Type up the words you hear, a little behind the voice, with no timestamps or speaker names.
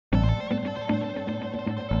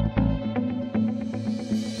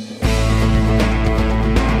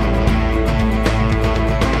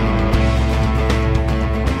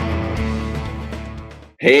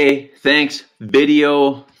Hey, thanks.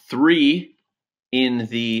 Video 3 in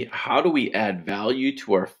the how do we add value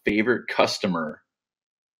to our favorite customer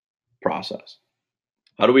process.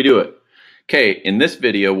 How do we do it? Okay, in this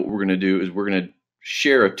video, what we're going to do is we're going to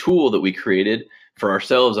share a tool that we created for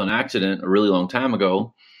ourselves on accident a really long time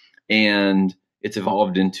ago, and it's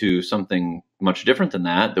evolved into something much different than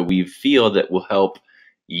that we feel that will help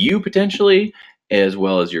you potentially as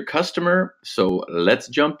well as your customer. So let's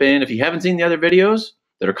jump in. If you haven't seen the other videos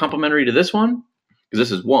that are complementary to this one, because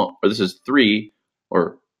this is one, or this is three,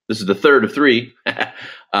 or this is the third of three,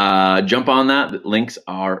 jump on that. The links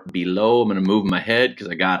are below. I'm going to move my head because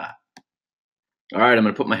I gotta. All right, I'm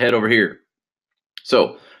going to put my head over here.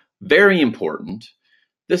 So very important.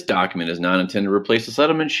 This document is not intended to replace a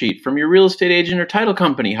settlement sheet from your real estate agent or title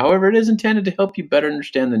company. However, it is intended to help you better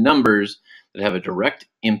understand the numbers that have a direct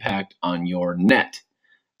impact on your net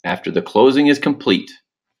after the closing is complete.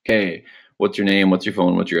 Okay, what's your name? What's your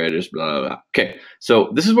phone? What's your address? Blah, blah, blah. Okay,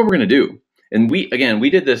 so this is what we're going to do. And we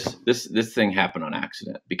did this thing happen on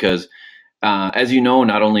accident because, as you know,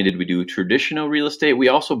 not only did we do traditional real estate, we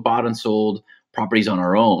also bought and sold properties on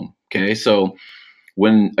our own. Okay, so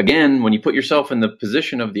when you put yourself in the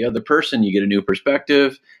position of the other person, you get a new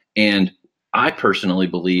perspective. And I personally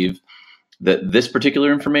believe that this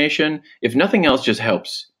particular information, if nothing else, just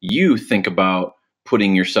helps you think about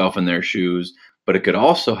putting yourself in their shoes. But it could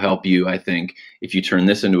also help you, I think, if you turn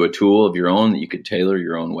this into a tool of your own that you could tailor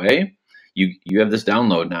your own way. You have this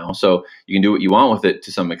download now, so you can do what you want with it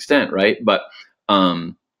to some extent, right? But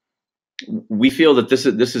we feel that this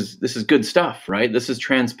is good stuff, right? This is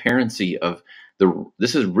transparency of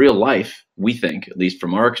this is real life, we think, at least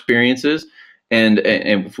from our experiences. And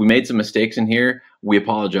if we made some mistakes in here, we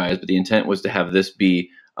apologize. But the intent was to have this be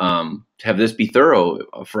thorough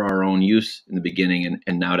for our own use in the beginning,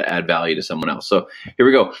 and now to add value to someone else. So here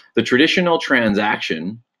we go. The traditional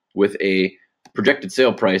transaction with a projected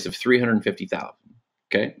sale price of $350,000.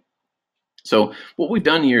 Okay. So what we've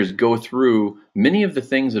done here is go through many of the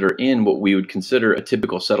things that are in what we would consider a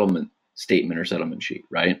typical settlement statement or settlement sheet,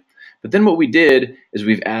 right? But then what we did is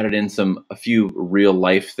we've added in a few real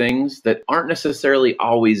life things that aren't necessarily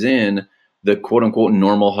always in the quote unquote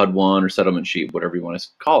normal HUD-1 or settlement sheet, whatever you want to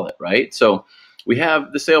call it, right? So we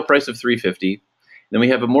have the sale price of $350,000, then we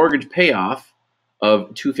have a mortgage payoff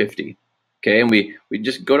of $250,000. Okay, and we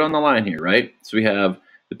just go down the line here, right? So we have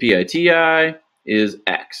the PITI is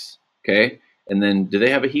X. Okay, and then do they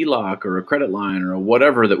have a HELOC or a credit line or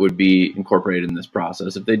whatever that would be incorporated in this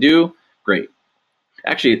process? If they do, great.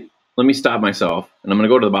 Actually, let me stop myself, and I'm going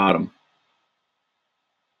to go to the bottom,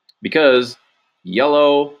 because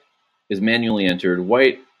yellow is manually entered,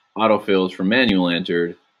 white autofills from manually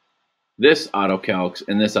entered, this auto calcs,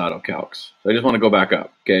 and this auto calcs. So I just want to go back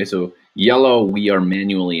up. Okay, so yellow we are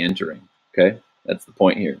manually entering. Okay, that's the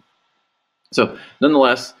point here. So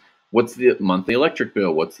nonetheless, what's the monthly electric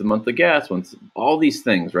bill? What's the monthly gas? What's all these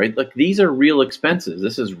things, right? Like, these are real expenses.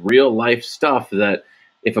 This is real life stuff that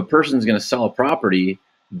if a person's going to sell a property,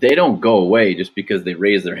 they don't go away just because they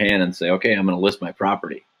raise their hand and say, okay, I'm going to list my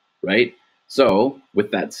property, right? So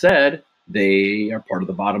with that said, they are part of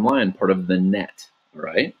the bottom line, part of the net, all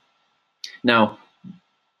right? Now,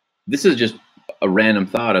 this is just a random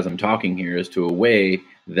thought as I'm talking here as to a way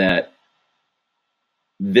that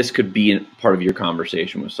this could be part of your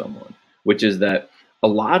conversation with someone, which is that a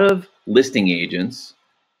lot of listing agents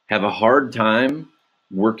have a hard time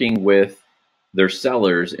working with their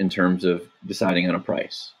sellers in terms of deciding on a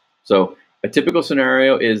price. So a typical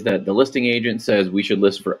scenario is that the listing agent says we should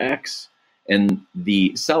list for X, and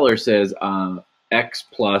the seller says X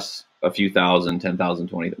plus a few thousand, 10,000,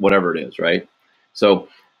 20, whatever it is, right? So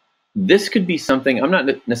this could be something, I'm not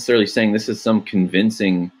necessarily saying this is some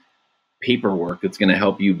convincing paperwork that's going to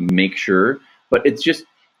help you make sure, but it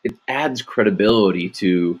adds credibility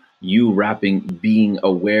to you being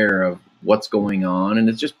aware of what's going on, and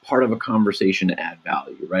it's just part of a conversation to add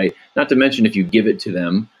value, right? Not to mention, if you give it to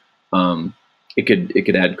them, it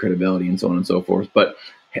could add credibility and so on and so forth. But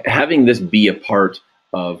having this be a part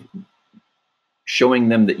of showing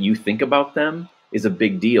them that you think about them is a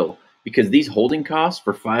big deal, because these holding costs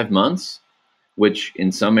for 5 months, which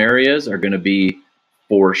in some areas are going to be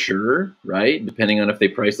for sure, right, depending on if they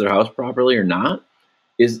price their house properly or not,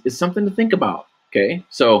 is something to think about. Okay,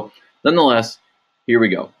 so nonetheless, here we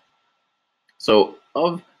go. So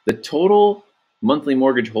of the total monthly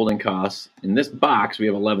mortgage holding costs in this box, we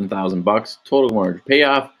have $11,000. Total mortgage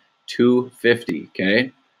payoff $250,000.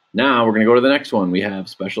 Okay, now we're going to go to the next one. We have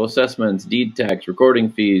special assessments, deed tax,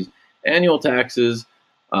 recording fees, annual taxes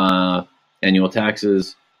to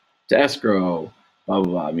escrow, blah,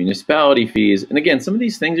 blah, blah, municipality fees. And again, some of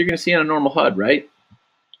these things you're going to see on a normal HUD, right?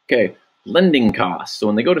 Okay, lending costs. So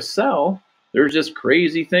when they go to sell, there's this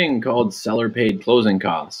crazy thing called seller paid closing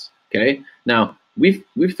costs. Okay, now we've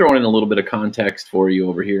thrown in a little bit of context for you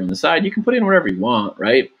over here on the side. You can put in whatever you want,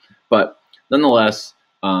 right? But nonetheless,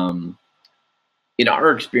 in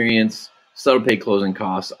our experience, seller paid closing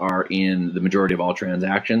costs are in the majority of all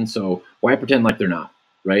transactions. So why pretend like they're not,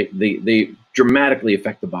 right? They dramatically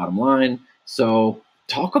affect the bottom line. So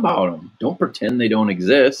talk about them. Don't pretend they don't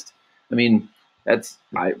exist. I mean, that's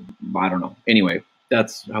I don't know. Anyway,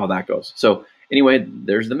 that's how that goes. So anyway,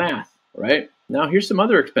 there's the math, right? Now here's some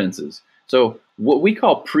other expenses. So what we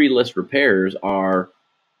call pre-list repairs are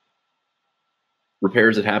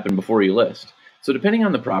repairs that happen before you list. So depending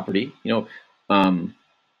on the property, let me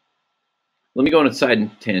go on a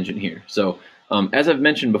side tangent here. So as I've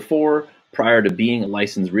mentioned before, prior to being a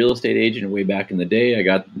licensed real estate agent way back in the day, I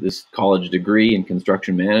got this college degree in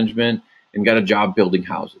construction management and got a job building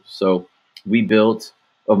houses. So we built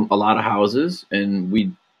a lot of houses,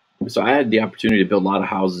 and so I had the opportunity to build a lot of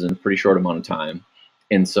houses in a pretty short amount of time.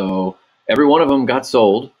 And so every one of them got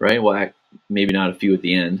sold, right? Well, maybe not a few at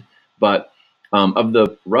the end, but of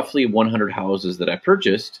the roughly 100 houses that I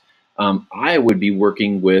purchased, I would be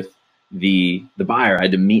working with the buyer. I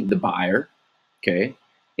had to meet the buyer, okay,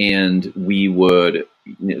 and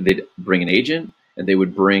they'd bring an agent and they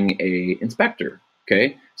would bring a inspector,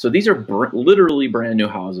 okay. So these are literally brand new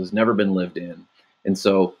houses, never been lived in. And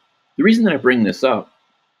so the reason that I bring this up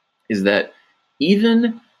is that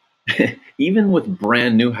even even with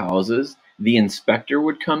brand new houses, the inspector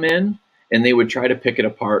would come in and they would try to pick it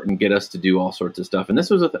apart and get us to do all sorts of stuff. And this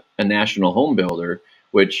was a national home builder,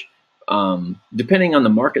 which depending on the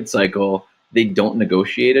market cycle, they don't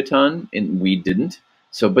negotiate a ton, and we didn't.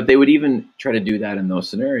 So, but they would even try to do that in those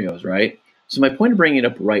scenarios, right? So my point of bringing it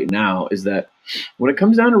up right now is that when it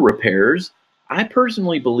comes down to repairs, I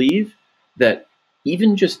personally believe that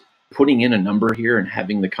even just putting in a number here and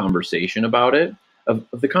having the conversation about it, of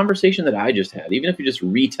the conversation that I just had, even if you just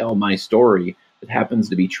retell my story that happens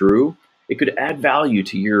to be true, it could add value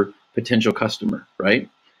to your potential customer, right?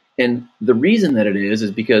 And the reason that it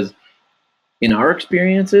is because in our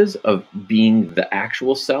experiences of being the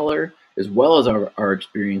actual seller, as well as our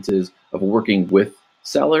experiences of working with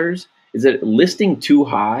sellers, is that listing too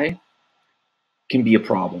high can be a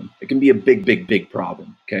problem. It can be a big, big, big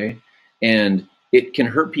problem, okay? And it can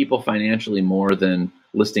hurt people financially more than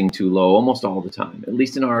listing too low almost all the time, at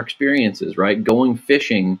least in our experiences, right? Going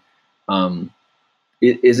fishing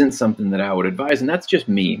it isn't something that I would advise, and that's just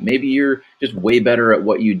me. Maybe you're just way better at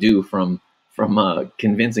what you do from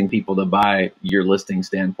convincing people to buy your listing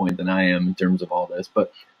standpoint than I am in terms of all this,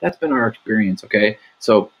 but that's been our experience, okay?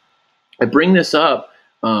 So I bring this up,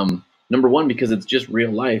 number one, because it's just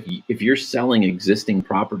real life. If you're selling existing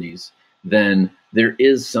properties, then there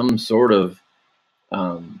is some sort of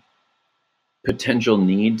potential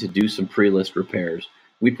need to do some pre-list repairs.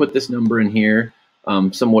 We put this number in here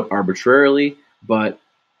somewhat arbitrarily, but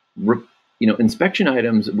inspection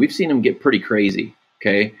items, we've seen them get pretty crazy,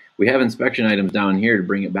 okay? We have inspection items down here to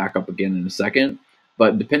bring it back up again in a second,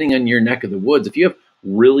 but depending on your neck of the woods, if you have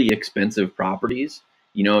really expensive properties,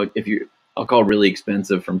 I'll call really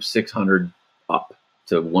expensive from 600 up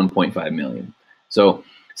to 1.5 million. So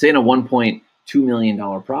say in a $1.2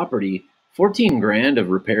 million property, 14 grand of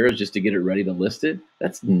repairs just to get it ready to list it,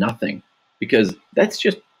 that's nothing, because that's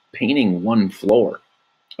just painting one floor,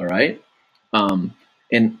 all right?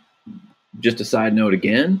 And just a side note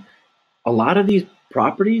again, a lot of these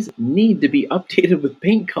properties need to be updated with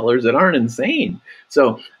paint colors that aren't insane.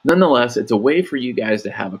 So nonetheless, it's a way for you guys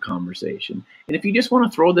to have a conversation. And if you just want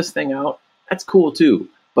to throw this thing out, that's cool too.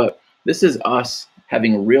 But this is us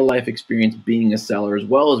having real life experience being a seller, as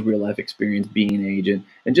well as real life experience being an agent,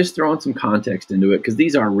 and just throwing some context into it, because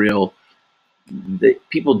these are real.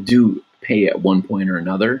 People do pay at one point or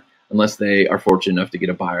another, unless they are fortunate enough to get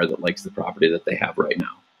a buyer that likes the property that they have right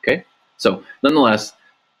now. Okay, so nonetheless,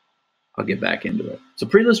 I'll get back into it. So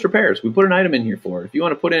pre-list repairs, we put an item in here for it. If you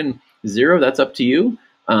want to put in 0, that's up to you.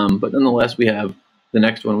 But nonetheless, we have the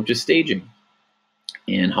next one, which is staging,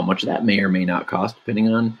 and how much that may or may not cost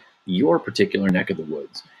depending on your particular neck of the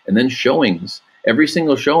woods. And then showings. Every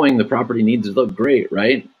single showing, the property needs to look great,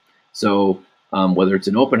 right? So whether it's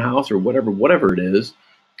an open house or whatever it is,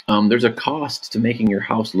 there's a cost to making your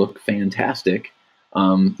house look fantastic,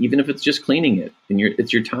 even if it's just cleaning it and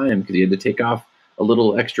it's your time because you had to take off a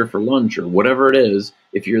little extra for lunch or whatever it is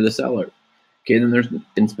if you're the seller. Okay, then there's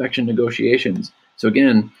inspection negotiations. So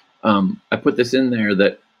again, I put this in there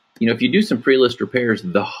that if you do some pre-list repairs,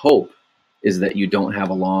 the hope is that you don't have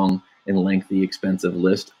a long and lengthy, expensive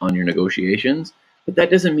list on your negotiations, but that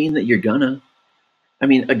doesn't mean that you're gonna. I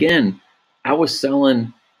mean, again, I was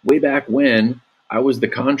selling way back when I was the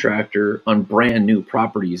contractor on brand new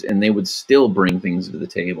properties, and they would still bring things to the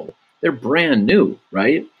table. They're brand new,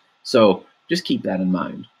 right? So just keep that in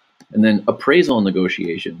mind. And then appraisal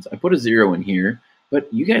negotiations. I put a 0 in here,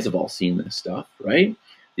 but you guys have all seen this stuff, right?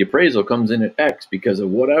 The appraisal comes in at X because of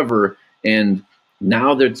whatever, and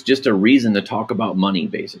now there's just a reason to talk about money,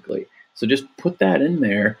 basically. So just put that in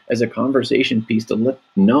there as a conversation piece to let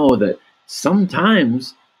know that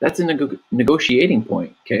sometimes that's a negotiating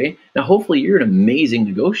point, okay? Now, hopefully you're an amazing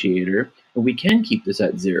negotiator and we can keep this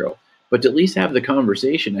at 0, but to at least have the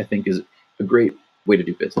conversation, I think, is a great way to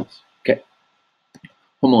do business, okay?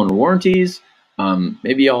 Homeowner warranties,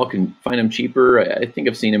 maybe y'all can find them cheaper. I think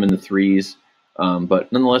I've seen them in the 3s,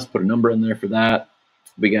 but nonetheless, put a number in there for that.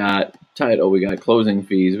 We got title, we got closing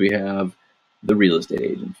fees, we have the real estate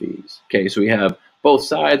agent fees. Okay, so we have both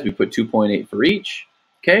sides. We put 2.8 for each.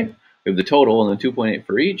 Okay, we have the total and then 2.8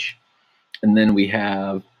 for each. And then we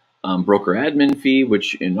have broker admin fee,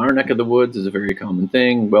 which in our neck of the woods is a very common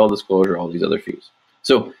thing, well disclosure, all these other fees.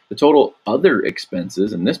 So the total other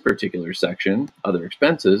expenses in this particular section, other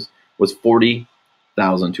expenses, was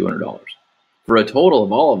 $40,200 for a total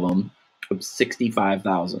of all of them of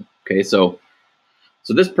 $65,000. Okay, so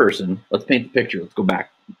this person, let's paint the picture. Let's go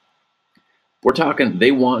back. We're talking,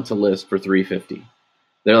 they want to list for $350,000.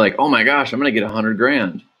 They're like, oh my gosh, I'm going to get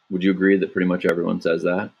 $100,000. Would you agree that pretty much everyone says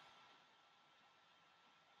that?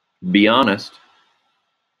 Be honest.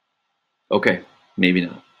 Okay, maybe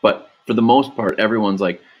not. But for the most part, everyone's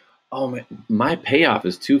like, oh, my payoff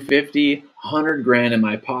is $250,000, $100,000 in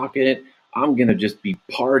my pocket. I'm going to just be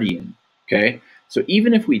partying. Okay, so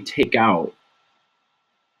even if we take out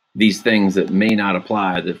these things that may not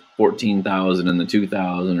apply, the $14,000 and the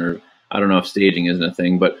 $2,000, or I don't know if staging isn't a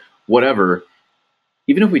thing, but whatever,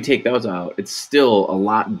 even if we take those out, it's still a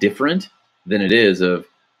lot different than it is of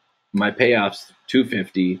my payoff's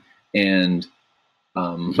 $250,000 and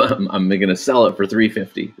I'm going to sell it for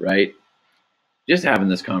 $350,000, right? Just having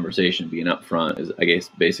this conversation, being upfront, is, I guess,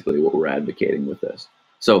 basically what we're advocating with this.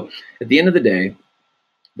 So at the end of the day,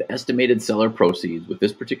 the estimated seller proceeds with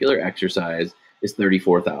this particular exercise is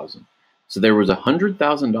 $34,000. So there was a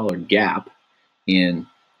 $100,000 gap in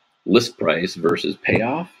list price versus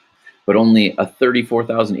payoff, but only a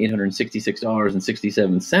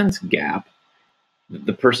 $34,866.67 gap that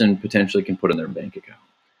the person potentially can put in their bank account.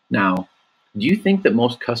 Now, do you think that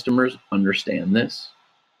most customers understand this?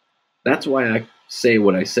 That's why I say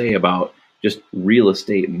what I say about just real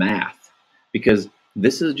estate math, because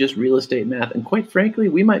this is just real estate math. And quite frankly,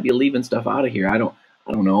 we might be leaving stuff out of here. I don't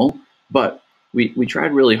know, but we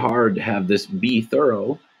tried really hard to have this be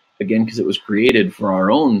thorough, again, because it was created for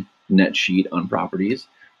our own net sheet on properties.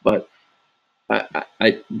 But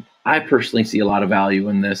I personally see a lot of value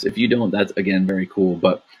in this. If you don't, that's, again, very cool.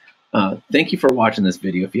 But thank you for watching this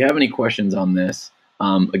video. If you have any questions on this,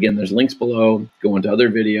 again, there's links below. Go into other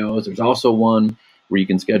videos. There's also one where you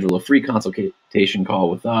can schedule a free consultation call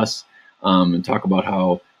with us and talk about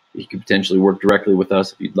how you can potentially work directly with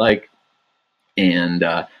us if you'd like. And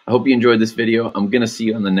I hope you enjoyed this video. I'm going to see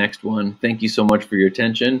you on the next one. Thank you so much for your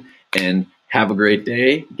attention, and have a great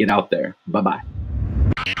day. Get out there. Bye-bye.